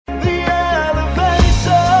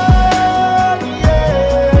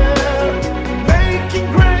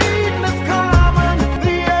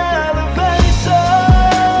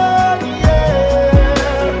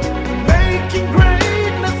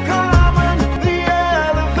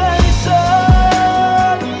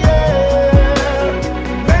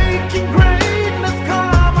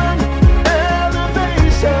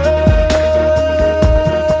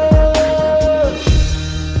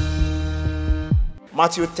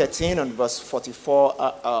Matthew 13 and verse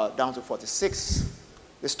 44 down to 46.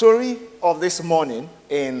 The story of this morning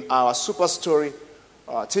in our Super Story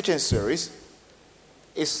teaching series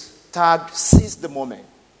is tagged Seize the Moment.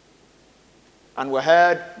 And we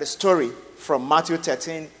heard the story from Matthew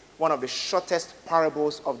 13, one of the shortest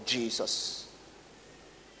parables of Jesus.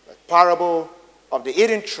 The parable of the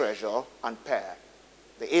hidden treasure and pearl.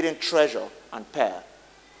 The hidden treasure and pearl.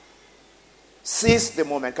 Seize the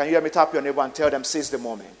moment. Can you hear me? Tap your neighbor and tell them, seize the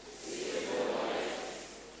moment.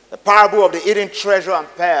 The parable of the hidden treasure and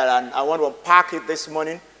pearl. And I want to unpack it this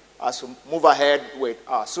morning as we move ahead with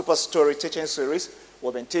our Super Story teaching series.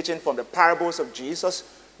 We've been teaching from the parables of Jesus,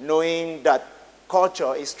 knowing that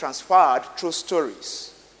culture is transferred through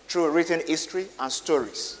stories, through written history and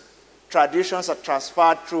stories. Traditions are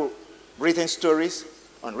transferred through written stories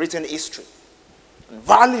and written history. And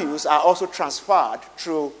values are also transferred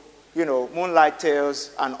through moonlight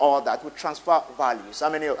tales and all that. We transfer values.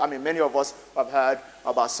 Many of us have heard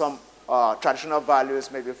about some traditional values,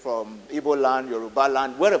 maybe from Igbo land, Yoruba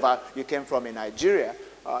land, wherever you came from in Nigeria,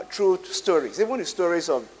 through stories. Even the stories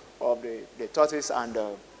of the tortoise and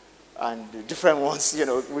the different ones,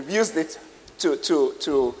 we've used it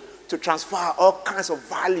to transfer all kinds of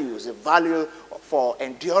values. A value for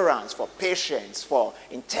endurance, for patience, for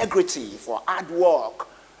integrity, for hard work,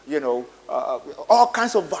 all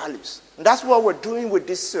kinds of values. And that's what we're doing with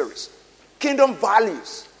this series. Kingdom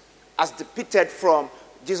values as depicted from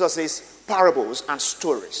Jesus' parables and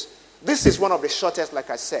stories. This is one of the shortest, like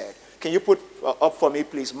I said. Can you put up for me,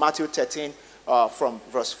 please, Matthew 13 from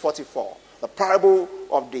verse 44. The parable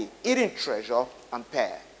of the hidden treasure and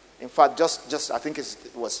pearl. In fact, just I think it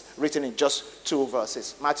was written in just 2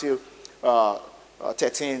 verses. Matthew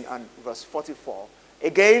 13 and verse 44.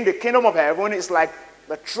 Again, the kingdom of heaven is like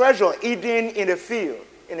the treasure hidden in a field,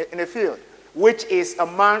 which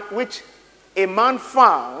a man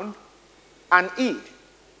found and hid.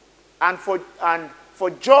 And for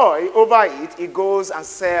joy over it, he goes and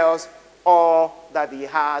sells all that he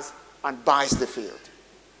has and buys the field.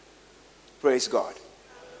 Praise God.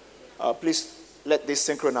 Please let this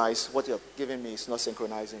synchronize. What you're giving me is not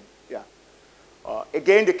synchronizing. Yeah.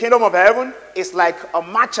 Again, the kingdom of heaven is like a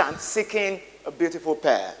merchant seeking a beautiful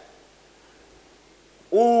pearl,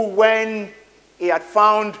 who, when he had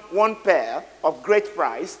found one pearl of great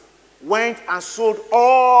price, went and sold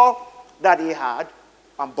all that he had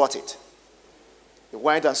and bought it. He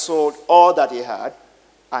went and sold all that he had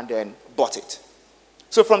and then bought it.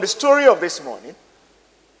 So from the story of this morning,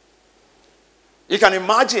 you can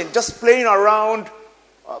imagine just playing around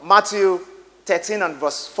Matthew 13 and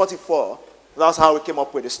verse 44. That's how we came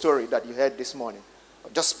up with the story that you heard this morning.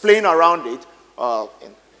 Just playing around it.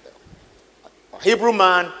 A Hebrew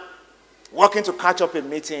man working to catch up a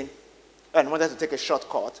meeting and wanted to take a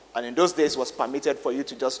shortcut. And in those days, it was permitted for you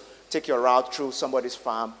to just take your route through somebody's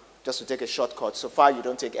farm just to take a shortcut. So far, you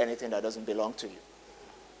don't take anything that doesn't belong to you.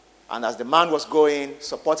 And as the man was going,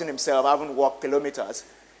 supporting himself, having walked kilometers,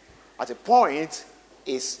 at a point,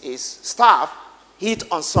 his staff hit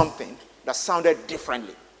on something that sounded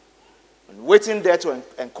differently. And waiting there to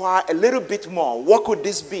inquire a little bit more, what could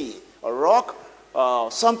this be? A rock?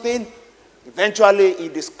 Something? Eventually, he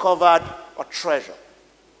discovered a treasure,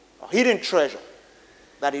 a hidden treasure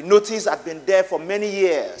that he noticed had been there for many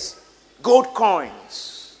years. Gold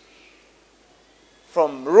coins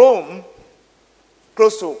from Rome,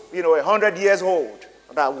 close to 100 years old,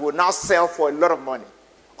 that would now sell for a lot of money.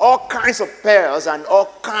 All kinds of pearls and all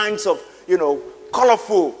kinds of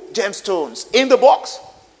colorful gemstones in the box.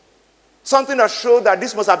 Something that showed that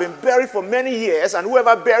this must have been buried for many years, and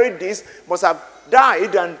whoever buried this must have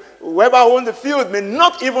died, and whoever owned the field may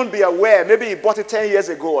not even be aware. Maybe he bought it 10 years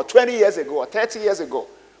ago, or 20 years ago, or 30 years ago.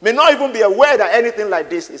 May not even be aware that anything like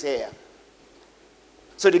this is here.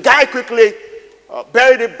 So the guy quickly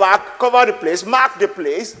buried it back, covered the place, marked the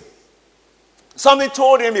place. Something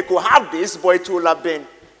told him he could have this, but it would have been,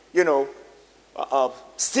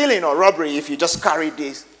 stealing or robbery if you just carry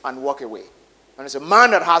this and walk away. And as a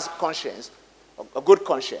man that has conscience, a good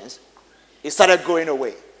conscience, he started going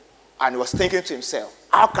away. And he was thinking to himself,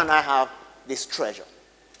 how can I have this treasure?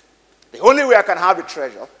 The only way I can have the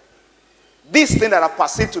treasure, this thing that I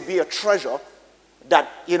perceive to be a treasure, that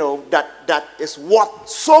is worth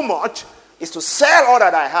so much, is to sell all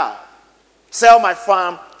that I have. Sell my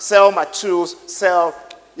farm, sell my tools, sell,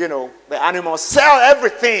 the animals, sell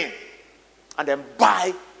everything, and then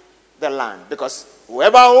buy the land. Because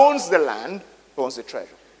whoever owns the land owns the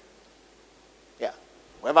treasure. Yeah.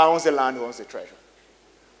 Whoever owns the land owns the treasure.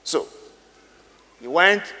 So, he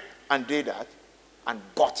went and did that and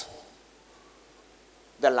bought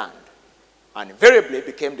the land. And invariably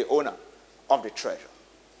became the owner of the treasure.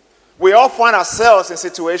 We all find ourselves in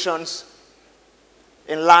situations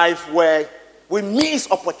in life where we miss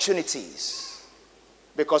opportunities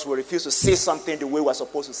because we refuse to see something the way we're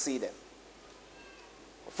supposed to see them.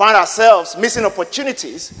 We find ourselves missing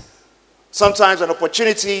opportunities, sometimes an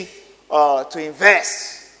opportunity to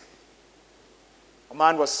invest. A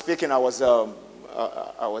man was speaking, I was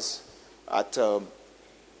at an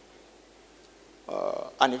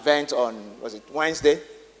event on, was it Wednesday?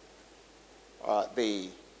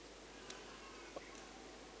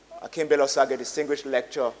 Akim Bello Sage Distinguished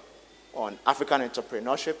Lecture on African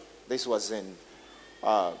Entrepreneurship. This was in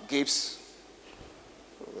Gibbs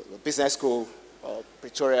Business School,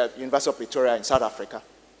 Pretoria, University of Pretoria in South Africa.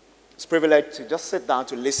 It's a privilege to just sit down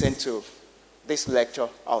to listen to this lecture.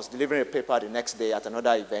 I was delivering a paper the next day at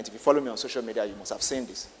another event. If you follow me on social media, you must have seen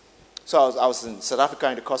this. So I was in South Africa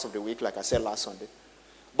in the course of the week, like I said last Sunday.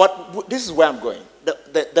 But this is where I'm going.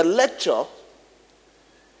 The lecture,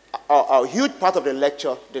 a huge part of the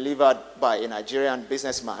lecture delivered by a Nigerian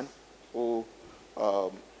businessman who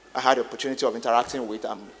I had the opportunity of interacting with.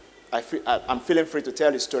 I'm feeling free to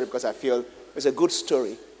tell his story because I feel it's a good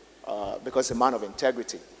story because he's a man of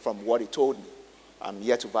integrity from what he told me. I'm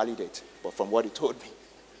yet to validate, but from what he told me.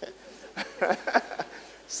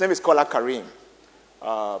 His name is Kola Karim.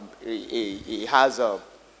 He has a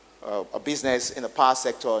business in the power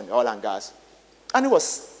sector in oil and gas. And he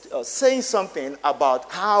was saying something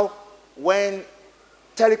about how when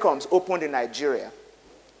telecoms opened in Nigeria,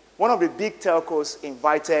 one of the big telcos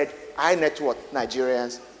invited high net worth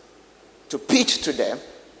Nigerians to pitch to them.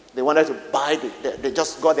 They wanted to buy, they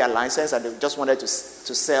just got their license and they just wanted to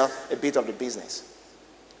sell a bit of the business.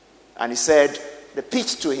 And he said, they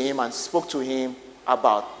pitched to him and spoke to him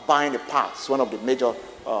about buying the parts, one of the major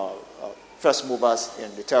first movers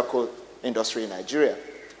in the telco industry in Nigeria.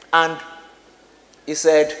 And he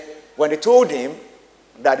said, when they told him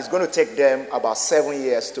that it's going to take them about 7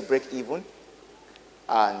 years to break even,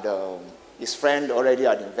 and his friend already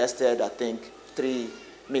had invested, I think, $3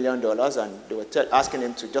 million, and they were asking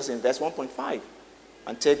him to just invest 1.5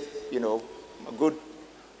 and take, a good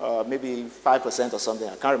maybe 5% or something.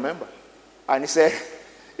 I can't remember. And he said,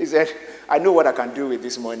 I know what I can do with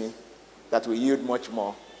this money that will yield much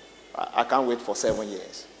more. I can't wait for 7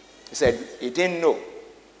 years. He said he didn't know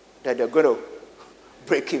that they're going to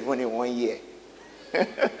break even in 1 year.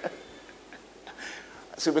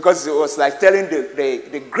 So because it was like telling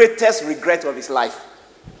the greatest regret of his life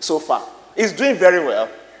so far. He's doing very well.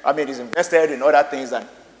 I mean, he's invested in other things and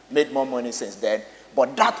made more money since then.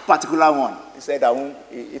 But that particular one, he said,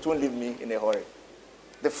 it won't leave me in a hurry.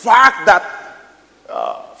 The fact that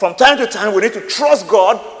from time to time we need to trust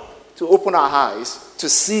God to open our eyes to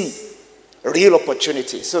see real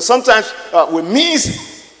opportunities. So sometimes we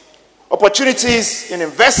miss opportunities in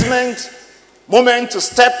investment, moment to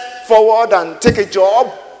step forward and take a job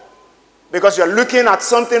because you're looking at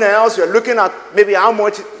something else. You're looking at maybe how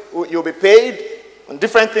much you'll be paid and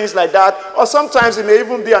different things like that. Or sometimes it may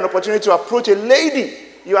even be an opportunity to approach a lady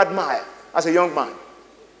you admire as a young man.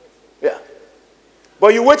 Yeah.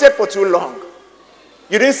 But you waited for too long.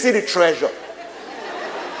 You didn't see the treasure.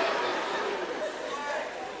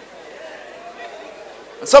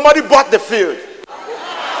 And somebody bought the field.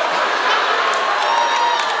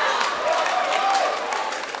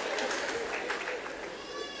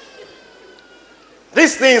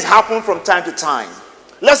 These things happen from time to time.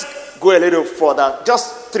 Let's go a little further.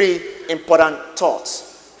 Just 3 important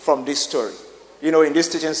thoughts from this story. In this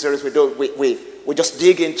teaching series, we just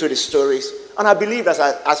dig into the stories. And I believe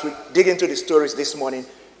as we dig into the stories this morning,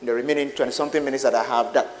 in the remaining 20-something minutes that I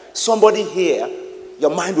have, that somebody here,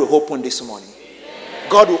 your mind will open this morning. Amen.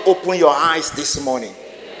 God will open your eyes this morning.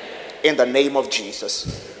 Amen. In the name of Jesus.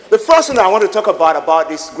 The first thing I want to talk about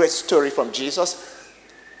this great story from Jesus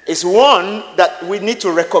is one that we need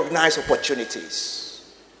to recognize opportunities.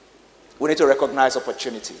 We need to recognize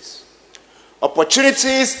opportunities.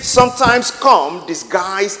 Opportunities sometimes come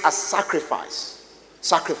disguised as sacrifices.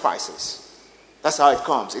 That's how it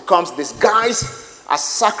comes. It comes disguised as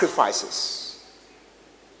sacrifices.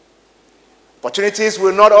 Opportunities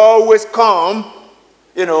will not always come,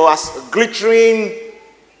 as glittering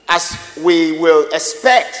as we will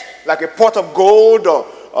expect, like a pot of gold or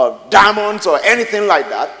diamonds or anything like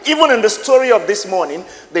that. Even in the story of this morning,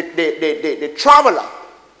 the traveler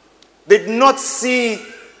did not see.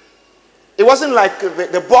 It wasn't like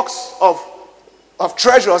the box of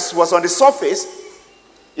treasures was on the surface.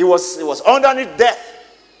 It was underneath death.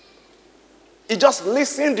 He just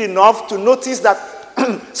listened enough to notice that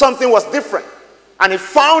something was different. And he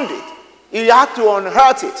found it. He had to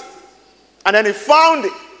unearth it. And then he found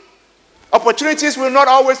it. Opportunities will not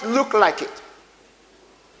always look like it.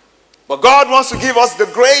 But God wants to give us the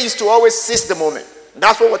grace to always seize the moment. And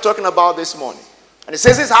that's what we're talking about this morning. And it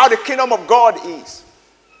says this is how the kingdom of God is.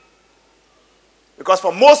 Because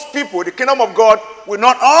for most people, the kingdom of God will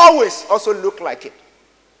not always also look like it.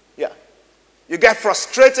 Yeah. You get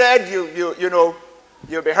frustrated, you'll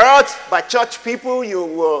be hurt by church people,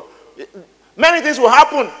 many things will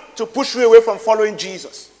happen to push you away from following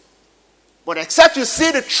Jesus. But except you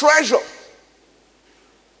see the treasure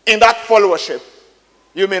in that followership,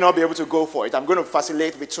 you may not be able to go for it. I'm going to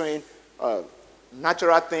facilitate between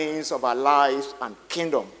natural things of our lives and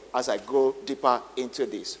kingdom as I go deeper into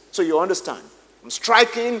this. So you understand, I'm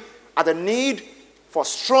striking at the need for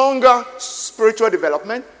stronger spiritual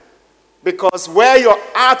development, because where your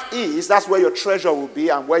heart is, that's where your treasure will be,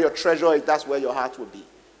 and where your treasure is, that's where your heart will be.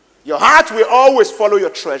 Your heart will always follow your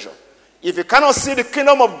treasure. If you cannot see the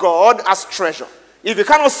kingdom of God as treasure, if you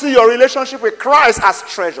cannot see your relationship with Christ as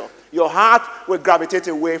treasure, your heart will gravitate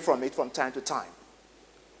away from it from time to time.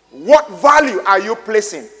 What value are you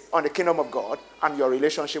placing on the kingdom of God and your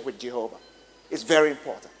relationship with Jehovah? It's very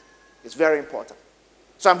important. It's very important.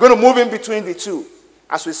 So I'm going to move in between the two.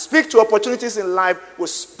 As we speak to opportunities in life, we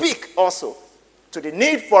speak also to the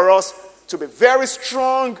need for us to be very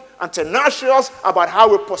strong and tenacious about how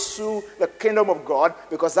we pursue the kingdom of God,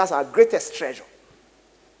 because that's our greatest treasure.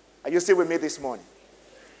 Are you still with me this morning?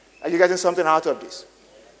 Are you getting something out of this?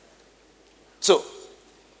 So,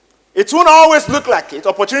 it won't always look like it.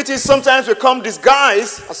 Opportunities sometimes will come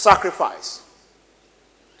disguised as sacrifice.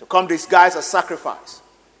 To come disguised as sacrifice.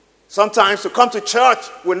 Sometimes to come to church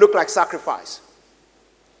will look like sacrifice.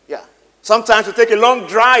 Yeah. Sometimes to take a long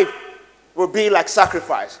drive will be like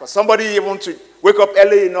sacrifice. For somebody even to wake up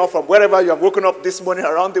early enough from wherever you have woken up this morning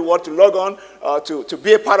around the world to log on to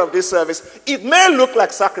be a part of this service, it may look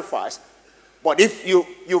like sacrifice. But if you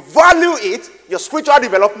value it, your spiritual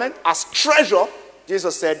development as treasure,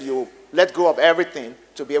 Jesus said you let go of everything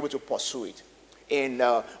to be able to pursue it. In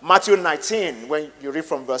Matthew 19, when you read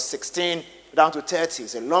from verse 16 down to 30,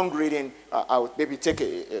 it's a long reading. I would maybe take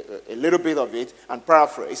a little bit of it and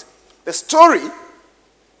paraphrase. The story,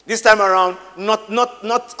 this time around, not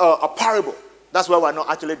a parable. That's why we're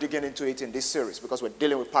not actually digging into it in this series, because we're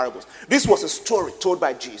dealing with parables. This was a story told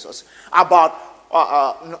by Jesus about,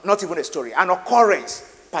 not even a story, an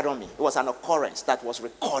occurrence. Pardon me. It was an occurrence that was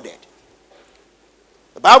recorded.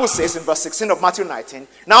 The Bible says in verse 16 of Matthew 19,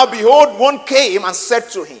 "Now behold, one came and said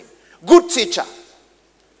to him, 'Good teacher,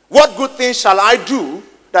 what good thing shall I do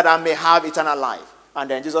that I may have eternal life?'" And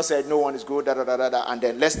then Jesus said, "No one is good, da da da da da." And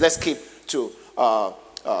then let's keep to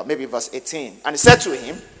maybe verse 18. And he said to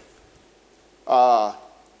him,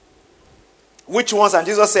 "Which ones?" And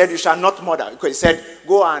Jesus said, "You shall not murder." Because he said,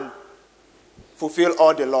 "Go and fulfill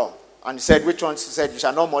all the law." And he said, "Which ones?" He said, "You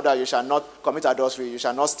shall not murder, you shall not commit adultery, you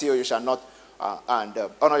shall not steal, you shall not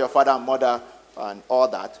honor your father and mother," and all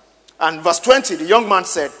that. And verse 20, the young man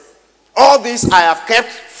said, "All this I have kept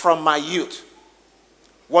from my youth.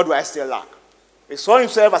 What do I still lack?" He saw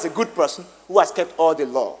himself as a good person who has kept all the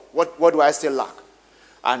law. What do I still lack?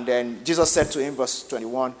 And then Jesus said to him, verse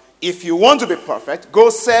 21, "If you want to be perfect,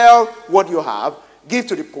 go sell what you have, give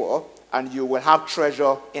to the poor, and you will have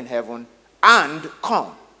treasure in heaven, and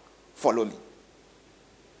come, follow me."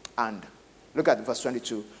 And look at verse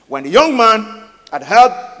 22. "When the young man had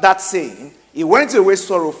heard that saying, he went away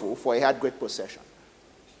sorrowful, for he had great possession."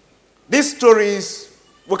 These stories,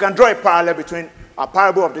 we can draw a parallel between our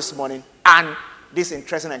parable of this morning and this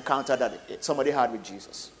interesting encounter that somebody had with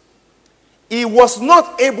Jesus. He was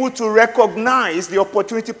not able to recognize the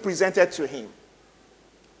opportunity presented to him.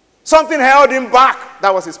 Something held him back.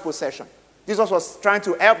 That was his possession. Jesus was trying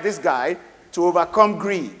to help this guy to overcome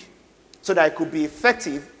greed so that he could be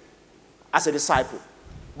effective as a disciple.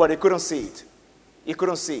 But he couldn't see it. He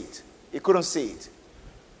couldn't see it. He couldn't see it.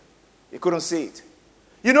 He couldn't see it.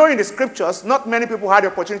 You know, in the scriptures, not many people had the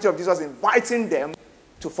opportunity of Jesus inviting them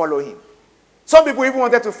to follow him. Some people even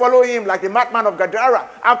wanted to follow him, like the madman of Gadara,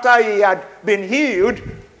 after he had been healed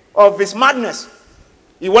of his madness.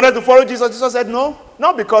 He wanted to follow Jesus. Jesus said, "No,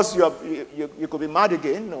 not because you could be mad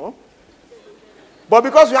again, no. But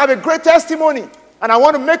because you have a great testimony, and I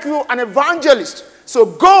want to make you an evangelist. So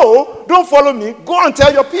go, don't follow me, go and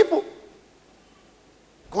tell your people.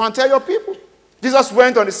 Go and tell your people." Jesus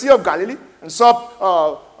went on the Sea of Galilee and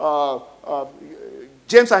saw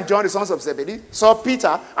James and John, the sons of Zebedee, saw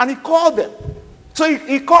Peter, and he called them. So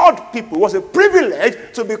he called people. It was a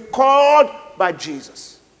privilege to be called by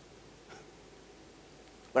Jesus.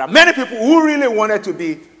 But there are many people who really wanted to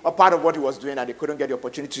be a part of what he was doing, and they couldn't get the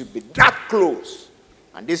opportunity to be that close.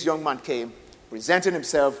 And this young man came, presenting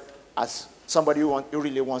himself as somebody who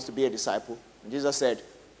really wants to be a disciple. And Jesus said,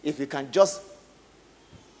 "If you can just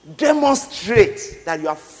demonstrate that you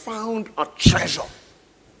have found a treasure.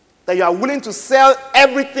 That you are willing to sell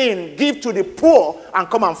everything, give to the poor, and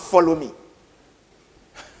come and follow me.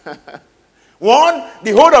 One,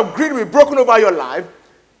 the hold of greed will be broken over your life.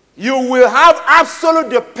 You will have absolute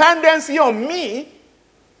dependency on me.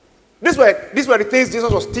 These were the things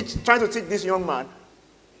Jesus was trying to teach this young man.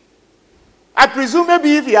 I presume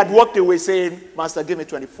maybe if he had walked away saying, Master, give me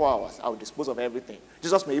 24 hours, I will dispose of everything.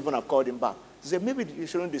 Jesus may even have called him back. He said, maybe you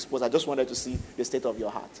shouldn't dispose. I just wanted to see the state of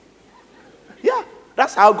your heart. Yeah,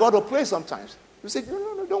 that's how God operates sometimes. You say,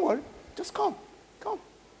 no, don't worry. Just come.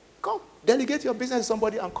 Delegate your business to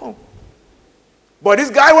somebody and come. But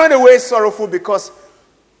this guy went away sorrowful because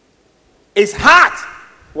his heart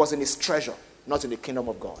was in his treasure, not in the kingdom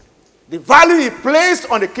of God. The value he placed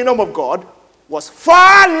on the kingdom of God was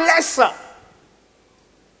far lesser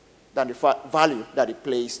than the value that he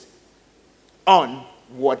placed on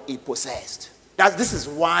what he possessed. This is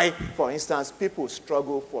why, for instance, people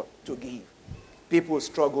struggle to give. People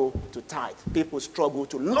struggle to tithe. People struggle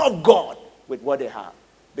to love God with what they have.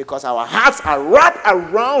 Because our hearts are wrapped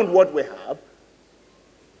around what we have,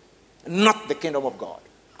 not the kingdom of God.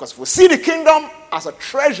 Because if we see the kingdom as a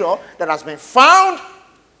treasure that has been found,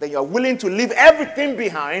 then you are willing to leave everything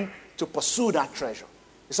behind to pursue that treasure.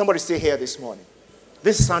 Is somebody still here this morning?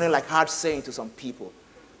 This is sounding like hard saying to some people.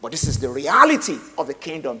 But this is the reality of the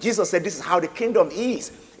kingdom. Jesus said this is how the kingdom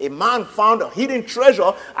is. A man found a hidden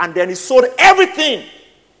treasure and then he sold everything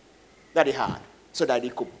that he had so that he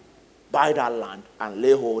could buy that land and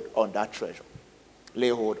lay hold on that treasure. Lay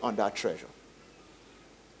hold on that treasure.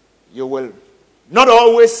 You will not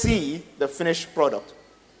always see the finished product.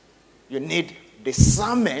 You need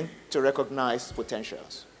discernment to recognize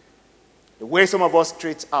potentials. The way some of us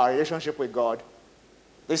treat our relationship with God,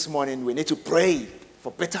 this morning we need to pray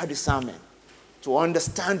for better discernment, to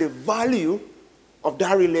understand the value of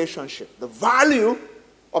that relationship, the value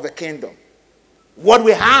of the kingdom, what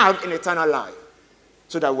we have in eternal life,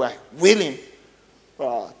 so that we're willing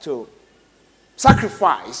to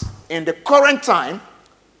sacrifice in the current time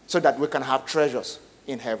so that we can have treasures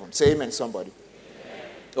in heaven. Say amen, somebody. Amen.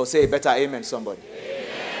 Or say better amen, somebody. Amen.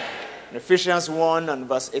 In Ephesians 1 and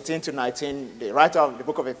verse 18 to 19, the writer of the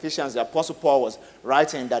book of Ephesians, the Apostle Paul, was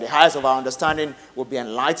writing that the eyes of our understanding will be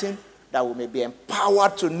enlightened, that we may be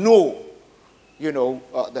empowered to know,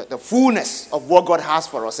 the fullness of what God has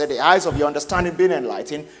for us. The eyes of your understanding being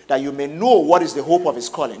enlightened, that you may know what is the hope of his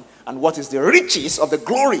calling and what is the riches of the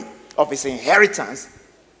glory of his inheritance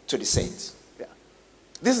to the saints. Yeah.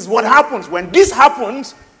 This is what happens. When this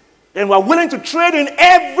happens, then we're willing to trade in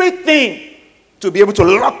everything to be able to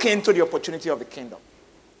lock into the opportunity of the kingdom.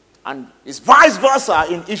 And it's vice versa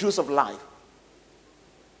in issues of life.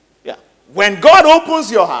 Yeah. When God opens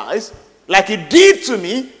your eyes, like he did to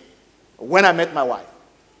me when I met my wife.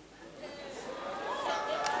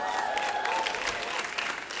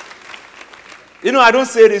 I don't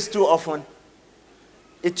say this too often.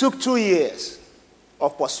 It took 2 years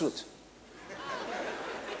of pursuit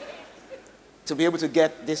to be able to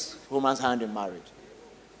get this woman's hand in marriage.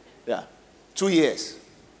 Yeah. 2 years.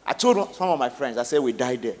 I told some of my friends, I said, we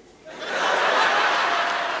died there.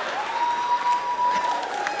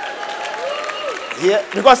 Yeah,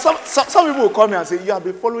 because some people will come here and say, you have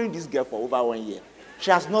been following this girl for over 1 year.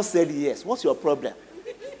 She has not said yes. What's your problem?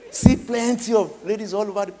 See plenty of ladies all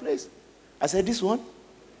over the place. I said, this one,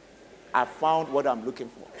 I found what I'm looking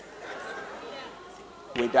for.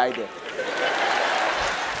 We died there.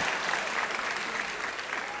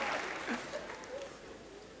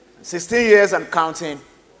 "16 years and counting.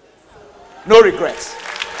 No regrets."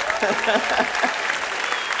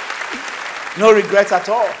 No regrets at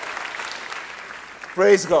all.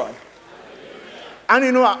 Praise God.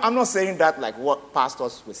 And I'm not saying that like what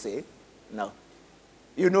pastors will say. No.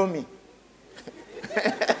 You know me.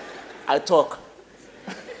 I talk.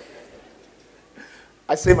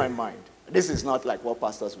 I say my mind. This is not like what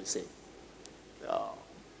pastors will say.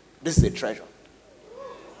 This is a treasure.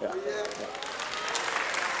 Yeah.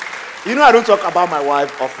 I don't talk about my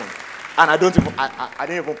wife often. And I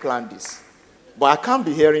didn't even plan this. But I can't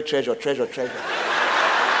be hearing treasure.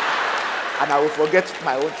 And I will forget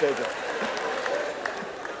my own treasure.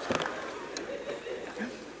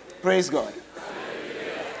 Praise God.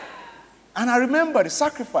 And I remember the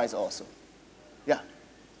sacrifice also. Yeah.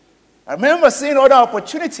 I remember seeing other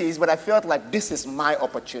opportunities, but I felt like this is my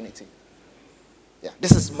opportunity. Yeah,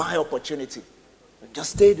 this is my opportunity.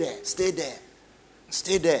 Just stay there.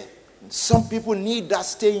 And some people need that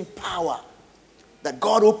staying power. That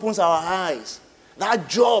God opens our eyes. That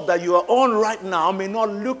job that you are on right now may not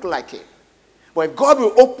look like it. But if God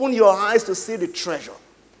will open your eyes to see the treasure,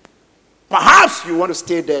 Perhaps you want to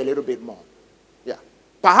stay there a little bit more. Yeah.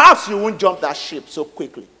 Perhaps you won't jump that ship so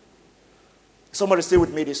quickly. Somebody stay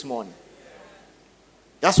with me this morning.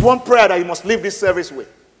 That's one prayer that you must leave this service with.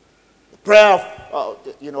 The prayer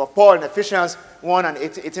of Paul in Ephesians 1 and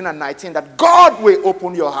 18 and 19, that God will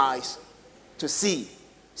open your eyes to see.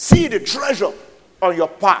 See the treasure on your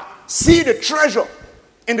path. See the treasure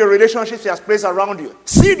in the relationships he has placed around you.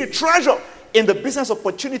 See the treasure in the business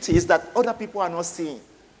opportunities that other people are not seeing.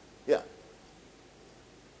 Yeah.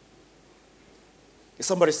 Is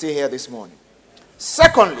somebody still here this morning?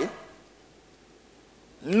 Secondly,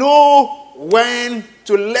 know when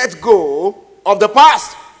to let go of the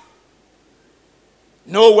past.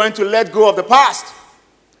 Know when to let go of the past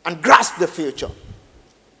and grasp the future.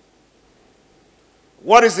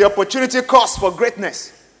 What is the opportunity cost for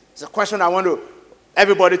greatness? It's a question I want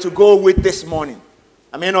everybody to go with this morning.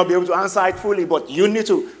 I may not be able to answer it fully, but you need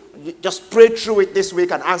to just pray through it this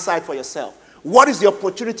week and answer it for yourself. What is the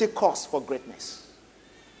opportunity cost for greatness?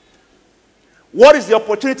 What is the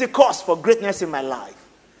opportunity cost for greatness in my life?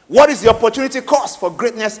 What is the opportunity cost for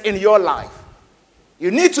greatness in your life? You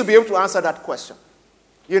need to be able to answer that question.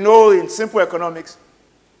 You know, in simple economics,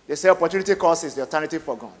 they say opportunity cost is the alternative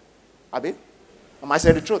for gone. Abi? Am I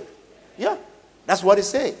saying the truth? Yeah, that's what they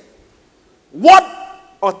say. What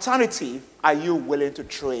alternative are you willing to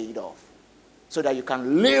trade off so that you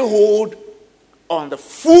can lay hold on the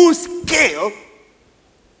full scale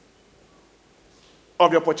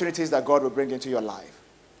of the opportunities that God will bring into your life?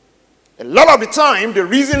 A lot of the time, the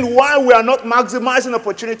reason why we are not maximizing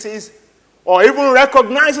opportunities or even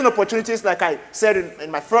recognizing opportunities, like I said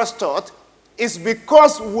in my first thought, is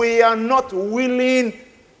because we are not willing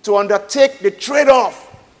to undertake the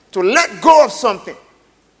trade-off, to let go of something.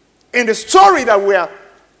 In the story that we are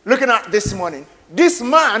looking at this morning, this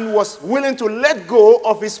man was willing to let go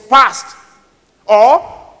of his past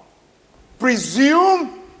or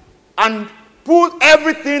presume and put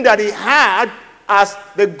everything that he had as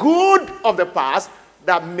the good of the past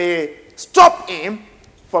that may stop him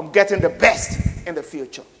from getting the best in the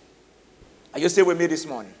future. Are you still with me this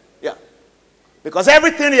morning? Yeah. Because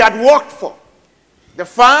everything he had worked for, the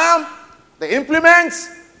farm, the implements,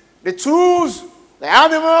 the tools, the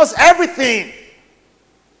animals, everything,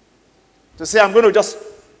 to say, I'm going to just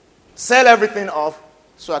sell everything off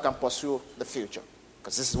so I can pursue the future.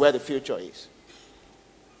 Because this is where the future is.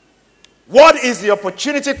 What is the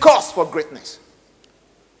opportunity cost for greatness?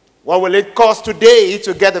 What will it cost today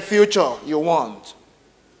to get the future you want?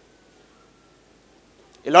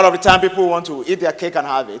 A lot of the time people want to eat their cake and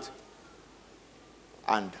have it.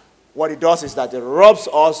 And what it does is that it robs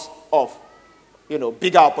us of,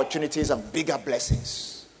 bigger opportunities and bigger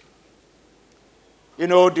blessings.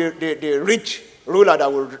 The rich ruler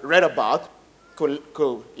that we read about, he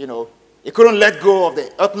couldn't let go of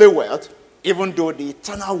the earthly wealth, even though the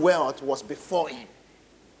eternal wealth was before him.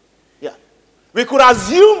 Yeah. We could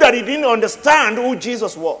assume that he didn't understand who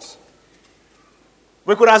Jesus was.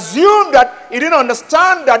 We could assume that he didn't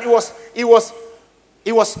understand that he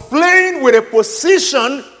was playing with a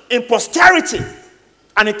position in posterity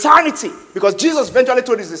and eternity. Because Jesus eventually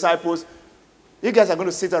told his disciples, you guys are going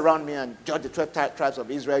to sit around me and judge the 12 tribes of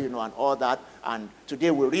Israel, and all that. And today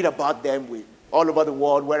we'll read about them all over the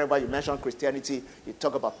world. Wherever you mention Christianity, you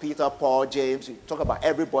talk about Peter, Paul, James, you talk about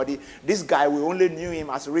everybody. This guy, we only knew him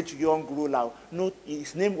as a rich young ruler. No,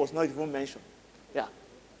 his name was not even mentioned. Yeah.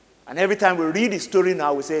 And every time we read his story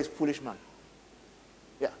now, we say he's a foolish man.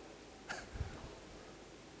 Yeah.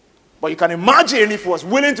 But you can imagine if he was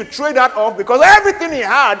willing to trade that off, because everything he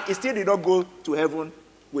had, he still did not go to heaven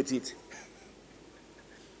with it.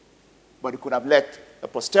 But he could have left a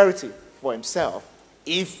posterity for himself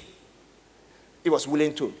if he was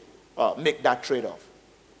willing to make that trade-off.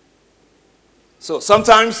 So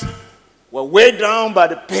sometimes we're weighed down by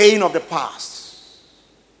the pain of the past.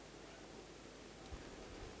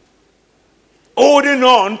 Holding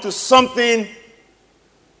on to something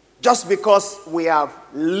just because we have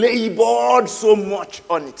labored so much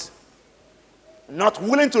on it. Not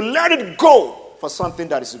willing to let it go for something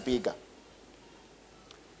that is bigger.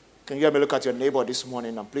 Can you hear me look at your neighbor this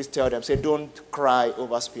morning and please tell them, say, don't cry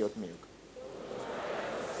over spilled milk.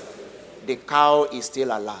 The cow is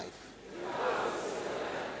still alive.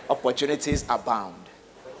 Opportunities abound.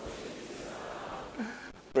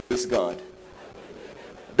 Praise God.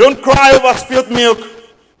 Don't cry over spilled milk.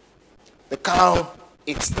 The cow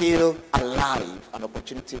is still alive and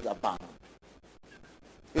opportunities abound.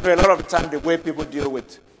 A lot of the time the way people deal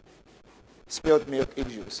with spilled milk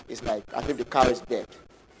issues is like, I think the cow is dead.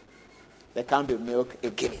 There can't be milk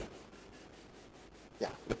again. Yeah,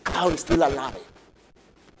 the cow is still alive.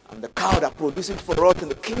 And the cow that produces for us in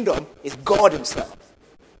the kingdom is God himself.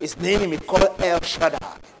 His name is called El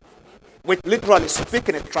Shaddai, which literally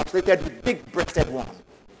speaking is translated the big-breasted one,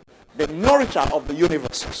 the nourisher of the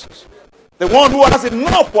universes, the one who has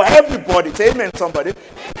enough for everybody. Say amen, somebody.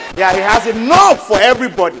 Yeah, he has enough for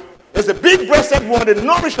everybody. He's the big-breasted one, the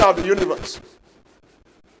nourisher of the universe.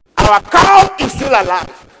 Our cow is still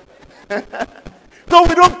alive. So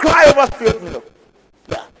we don't cry over spilled milk.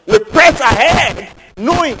 Yeah. We press ahead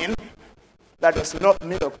knowing that there's enough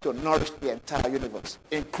milk to nourish the entire universe,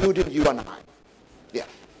 including you and I. Yeah.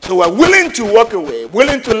 So we're willing to walk away,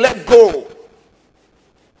 willing to let go.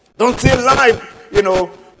 Don't see life,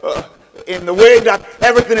 in the way that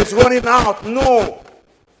everything is running out. No.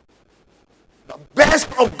 The best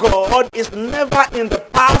of God is never in the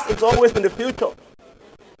past, it's always in the future.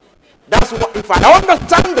 That's what, if I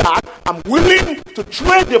understand that, I'm willing to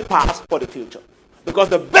trade the past for the future. Because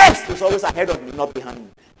the best is always ahead of me, not behind me.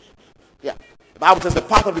 Yeah. The Bible says the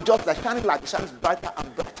path of the just is shining light, it shines brighter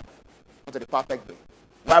and brighter unto the perfect day.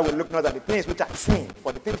 Why we look not at the things which are seen,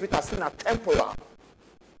 for the things which are seen are temporal.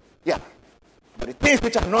 Yeah. But the things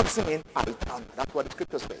which are not seen are eternal. That's what the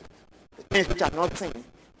scripture says. The things which are not seen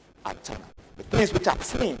are eternal. The things which are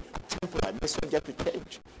seen are temporal, they're subject to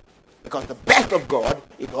change. Because the best of God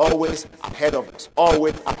is always ahead of us.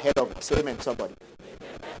 Always ahead of us. Amen, somebody.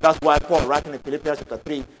 That's why Paul, writing in Philippians chapter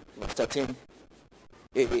 3, verse 13,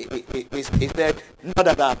 he said, not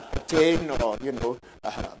that I obtain or,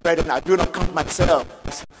 brethren, I do not count myself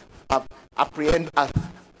to have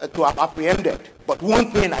apprehended. But one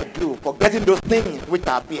thing I do, forgetting those things which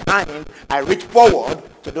are behind, I reach forward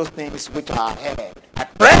to those things which are ahead. I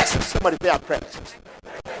press. Somebody say I press.